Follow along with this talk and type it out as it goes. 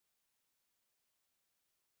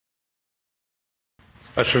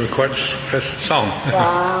Special request song.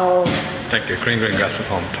 Wow. Thank you. Green Green Grass of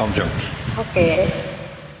Home, Tom Jones. Okay.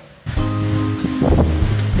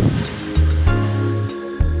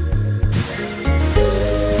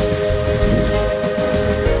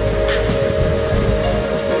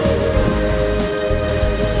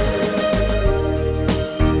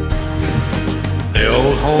 The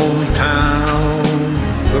old hometown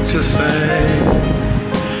looks the same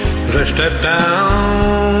as I step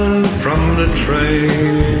down from the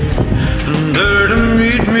train, and there to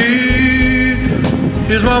meet me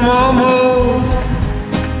is my mama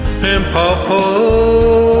and papa.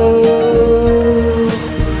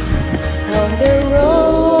 On the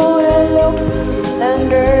road I look, and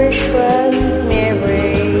there's one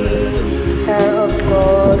Mary, hair of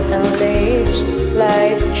gold and leaves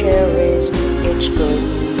like cherries. It's good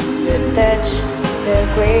to touch the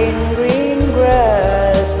green, green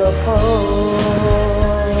grass of home.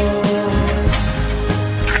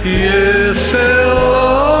 Yes, they'll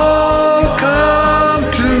all come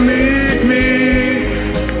to meet me,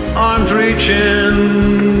 arms reaching,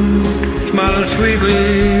 smiling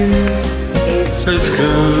sweetly. It's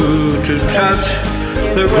good to touch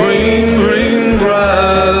the green, green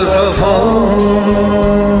grass of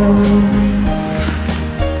home.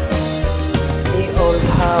 The old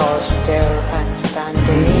house there and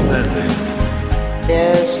standing, the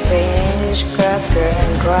Spanish cracker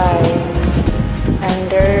and dry, and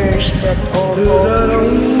there's that old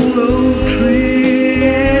oak tree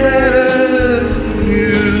that I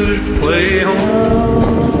used to play on.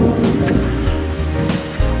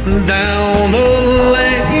 Down the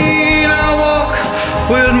lane I walk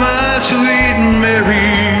with my sweet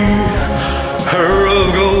Mary, her of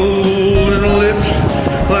golden lips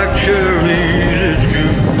like cherries. It's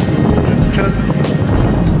good to touch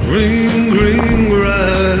green, green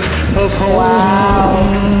grass of home. Wow.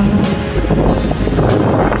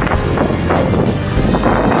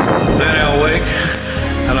 Then I'll wake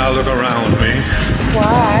and I'll look around me.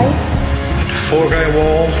 Why? At the four gray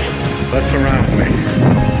walls that surround me.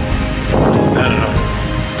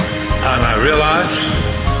 And I realize,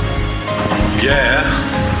 yeah,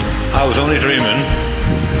 I was only dreaming.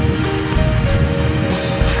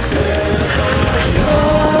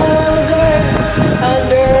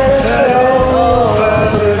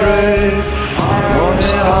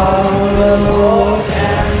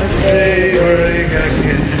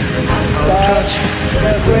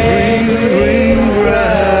 Green, green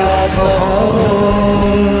grass of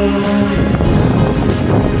home.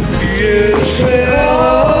 Yes, they'll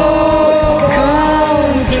all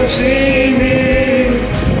come to see me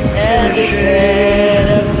in the shade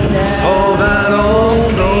of that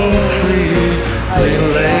old oak tree. They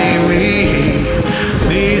lay me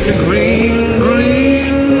neath the green,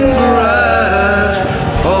 green grass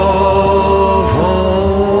of home.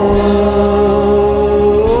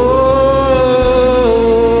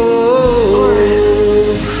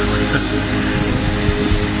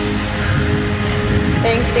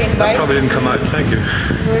 Thanks to That invite. probably didn't come out. Thank you.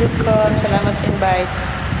 Welcome. Salamat sa invite.